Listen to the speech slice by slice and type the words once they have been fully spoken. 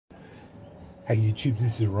Hey YouTube,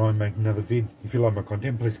 this is Ryan making another vid. If you like my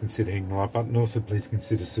content, please consider hitting the like button. Also, please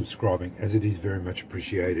consider subscribing, as it is very much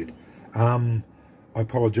appreciated. I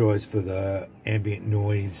apologise for the ambient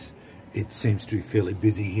noise. It seems to be fairly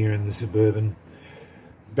busy here in the suburban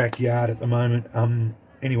backyard at the moment.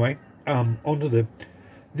 Anyway, onto the...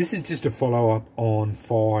 This is just a follow-up on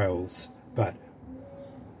files, but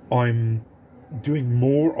I'm doing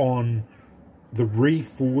more on the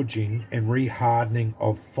reforging and rehardening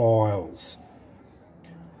of files.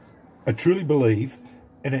 I truly believe,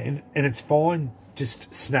 and it's fine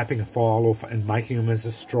just snapping a file off and making them as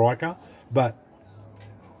a striker, but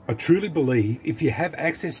I truly believe if you have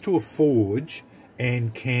access to a forge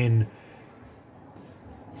and can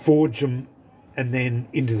forge them and then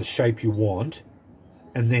into the shape you want,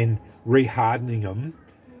 and then rehardening them,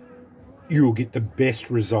 you'll get the best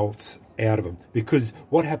results out of them. Because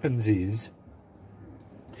what happens is,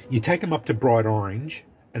 you take them up to bright orange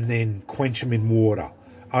and then quench them in water.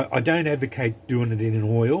 I don't advocate doing it in an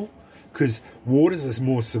oil, because water's a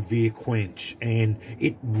more severe quench and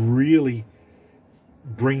it really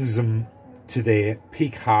brings them to their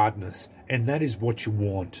peak hardness, and that is what you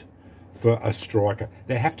want for a striker.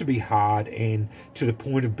 They have to be hard and to the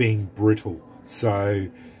point of being brittle. So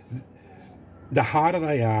the harder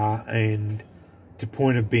they are and to the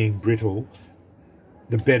point of being brittle,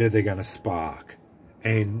 the better they're going to spark.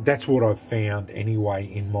 And that's what I've found anyway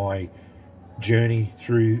in my journey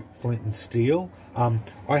through flint and steel.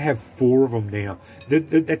 I have 4 of them now.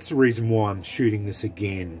 That's the reason why I'm shooting this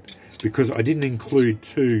again, because I didn't include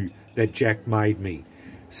 2 that Jack made me.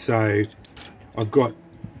 So I've got...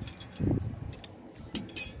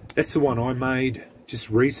 That's the one I made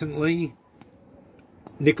just recently.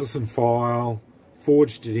 Nicholson file,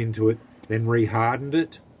 forged it into it, then rehardened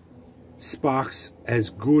it. Sparks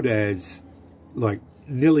as good as, like,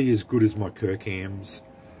 nearly as good as my Kirkhams.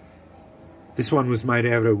 This one was made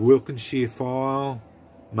out of a Wilkinshire file,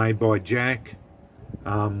 made by Jack.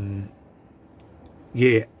 Yeah,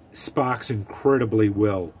 sparks incredibly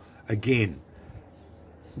well. Again,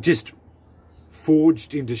 just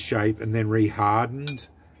forged into shape and then rehardened.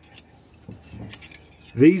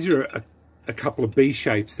 These are a couple of B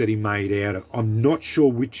shapes that he made out of. I'm not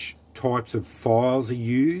sure which types of files are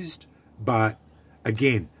used, but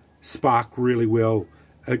again, spark really well,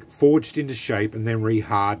 forged into shape and then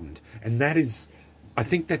rehardened. And that is, I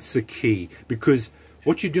think that's the key, because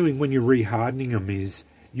what you're doing when you're rehardening them is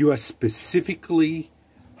you are specifically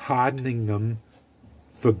hardening them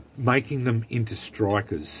for making them into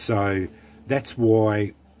strikers. So that's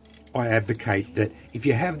why I advocate that if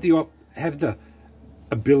you have the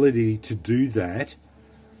ability to do that,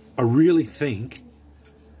 I really think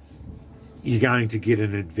you're going to get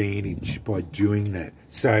an advantage by doing that.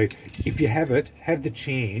 So if you have the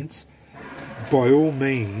chance, by all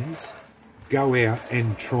means, go out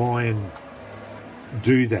and try and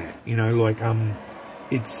do that. You know, like,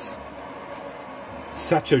 it's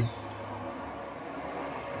such a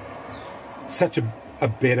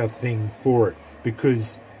better thing for it,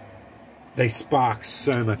 because they spark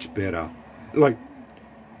so much better. Like,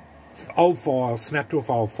 old files, snapped off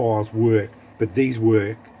old files work, but these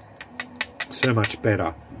work so much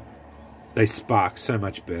better. They spark so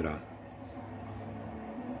much better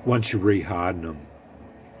once you reharden them.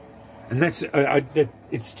 And that's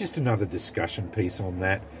it's just another discussion piece on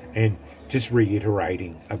that, and just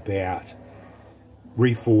reiterating about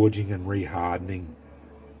reforging and rehardening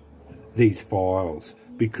these files,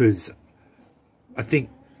 because I think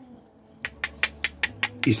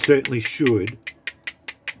you certainly should,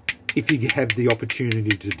 if you have the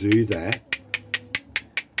opportunity to do that,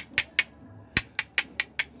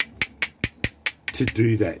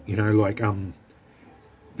 you know, like,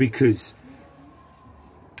 because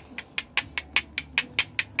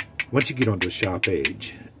once you get onto a sharp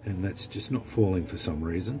edge, and that's just not falling for some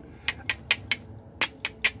reason,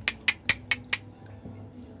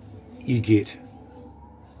 you get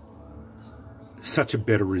such a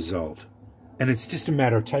better result. And it's just a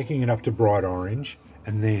matter of taking it up to bright orange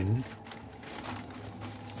and then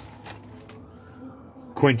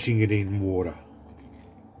quenching it in water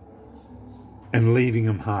and leaving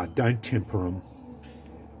them hard. Don't temper them.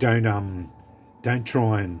 Don't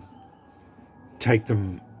try and take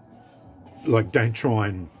them, like, don't try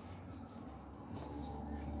and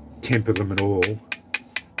temper them at all,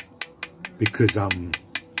 because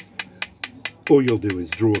all you'll do is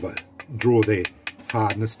draw their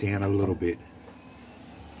hardness down a little bit.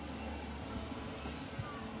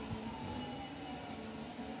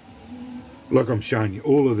 Like I'm showing you,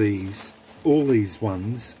 all these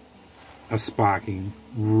ones are sparking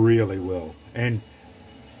really well, and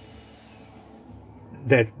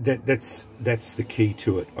that's the key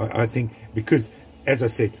to it. I think, because, as I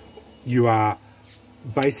said, you are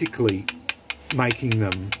basically making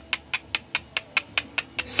them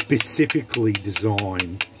specifically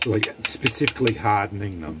designed, like specifically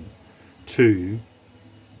hardening them to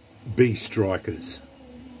be strikers.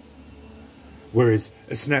 Whereas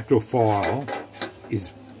a snapped off file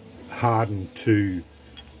is hardened to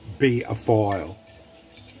be a file.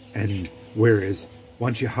 And whereas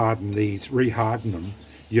once you harden these, re-harden them,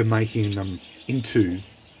 you're making them into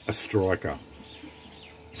a striker.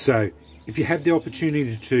 So if you have the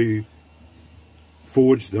opportunity to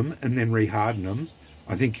forge them and then re-harden them,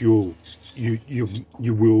 I think you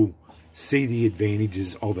will see the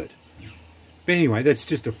advantages of it. But anyway, that's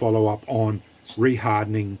just a follow-up on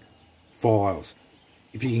re-hardening files.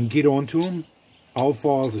 If you can get onto them, old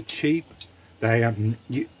files are cheap. They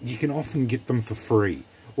you can often get them for free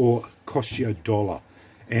or cost you $1.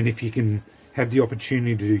 And if you can have the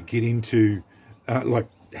opportunity to get into, like,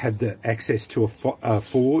 have the access to a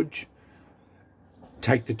forge,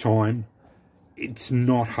 take the time. It's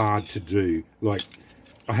not hard to do. Like,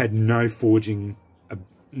 I had no forging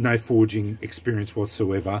experience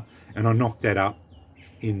whatsoever, and I knocked that up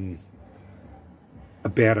in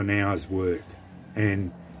about an hour's work.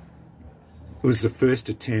 And it was the first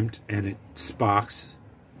attempt, and it sparks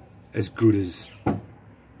as good as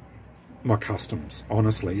my customs.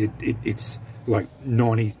 Honestly, it's like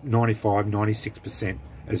 90, 95, 96%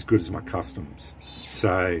 as good as my customs.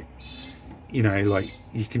 So, you know, like,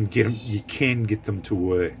 you can get them to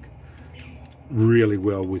work really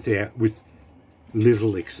well with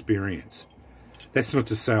little experience. That's not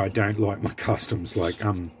to say I don't like my customs. Like,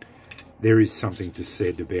 there is something to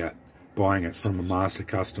said about buying it from a master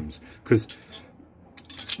customs, because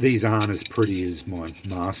these aren't as pretty as my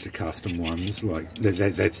master custom ones. Like,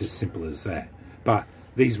 that's as simple as that. But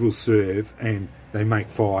these will serve, and they make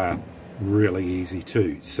fire really easy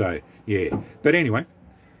too. So yeah, but anyway,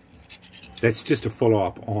 that's just a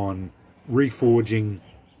follow-up on reforging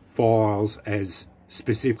files as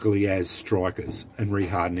specifically as strikers and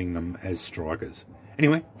re-hardening them as strikers.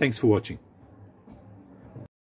 Anyway, thanks for watching.